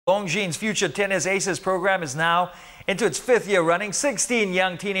Longines Future Tennis Aces program is now into its 5th year running. 16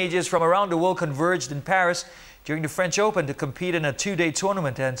 young teenagers from around the world converged in Paris during the French Open to compete in a 2-day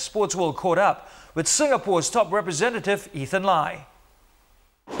tournament, and Sportsworld caught up with Singapore's top representative, Ethan Lye.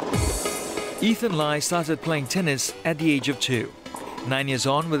 Ethan Lye started playing tennis at the age of 2. 9 years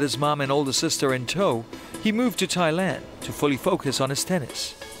on, with his mom and older sister in tow, he moved to Thailand to fully focus on his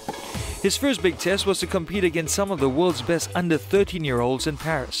tennis. His first big test was to compete against some of the world's best under 13-year-olds in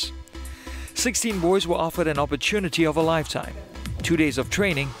Paris. 16 boys were offered an opportunity of a lifetime, 2 days of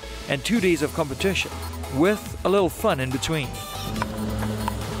training and 2 days of competition, with a little fun in between.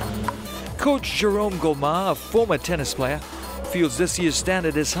 Coach Jerome Golmar, a former tennis player, feels this year's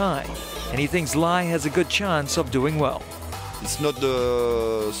standard is high, and he thinks Lye has a good chance of doing well. It's not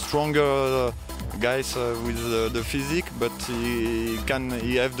the stronger guys with the physique, but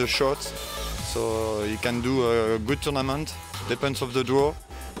he have the shots, so he can do a good tournament. Depends of the draw.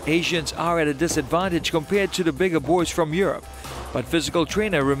 Asians are at a disadvantage compared to the bigger boys from Europe, but physical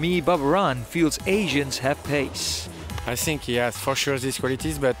trainer Remy Babaran feels Asians have pace. I think he has for sure these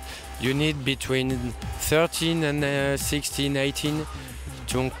qualities, but you need between 13 and 16, 18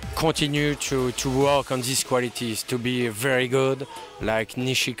 to continue to work on these qualities, to be very good, like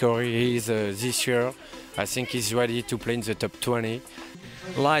Nishikori is this year. I think he's ready to play in the top 20.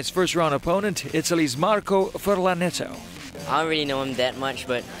 Lye's first round opponent, Italy's Marco Furlanetto. I don't really know him that much,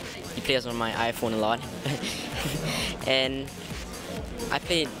 but he plays on my iPhone a lot. And I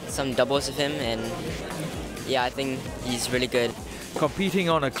played some doubles with him, and yeah, I think he's really good. Competing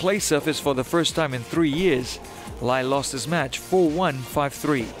on a clay surface for the first time in 3 years, Lye lost his match 4-1,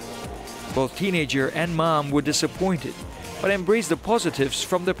 5-3. Both teenager and mom were disappointed, but embraced the positives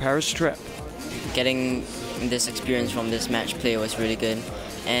from the Paris trip. Getting this experience from this match play was really good,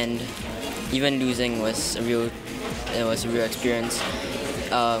 and even losing was a real experience.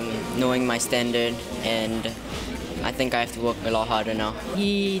 Knowing my standard, and I think I have to work a lot harder now.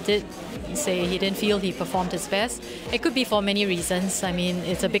 He did say he didn't feel he performed his best. It could be for many reasons. I mean,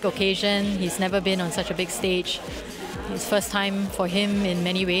 it's a big occasion. He's never been on such a big stage. It's first time for him in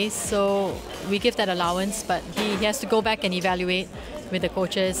many ways, so we give that allowance, but he has to go back and evaluate with the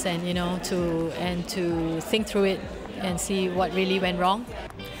coaches, and to think through it and see what really went wrong.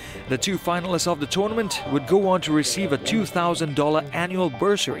 The 2 finalists of the tournament would go on to receive a $2,000 annual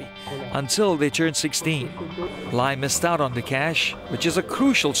bursary until they turn 16. Lye missed out on the cash, which is a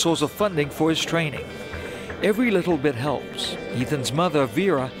crucial source of funding for his training. Every little bit helps. Ethan's mother,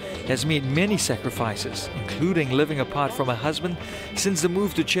 Vera, has made many sacrifices, including living apart from her husband since the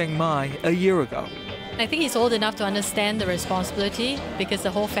move to Chiang Mai a year ago. I think he's old enough to understand the responsibility, because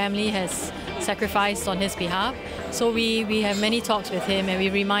the whole family has sacrificed on his behalf. So we have many talks with him, and we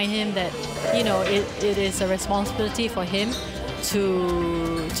remind him that it is a responsibility for him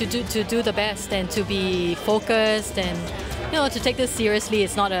to do the best and to be focused, and to take this seriously.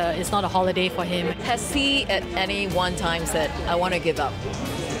 It's not a holiday for him. Has he at any one time said, "I want to give up"?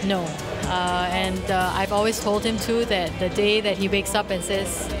 No, and I've always told him too that the day that he wakes up and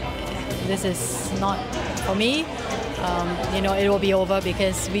says, "This is not for me," it will be over,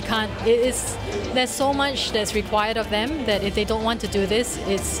 because we can't. There's so much that's required of them that if they don't want to do this,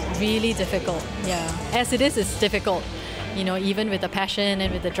 it's really difficult. Yeah, as it is, it's difficult. Even with the passion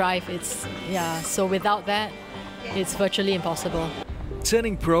and with the drive, So without that, it's virtually impossible.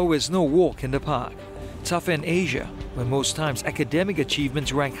 Turning pro is no walk in the park. Tough in Asia, where most times academic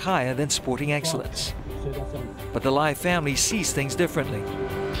achievements rank higher than sporting excellence. But the Lye family sees things differently.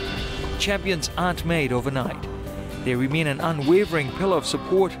 Champions aren't made overnight. They remain an unwavering pillar of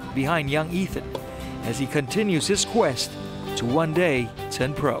support behind young Ethan as he continues his quest to one day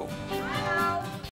turn pro.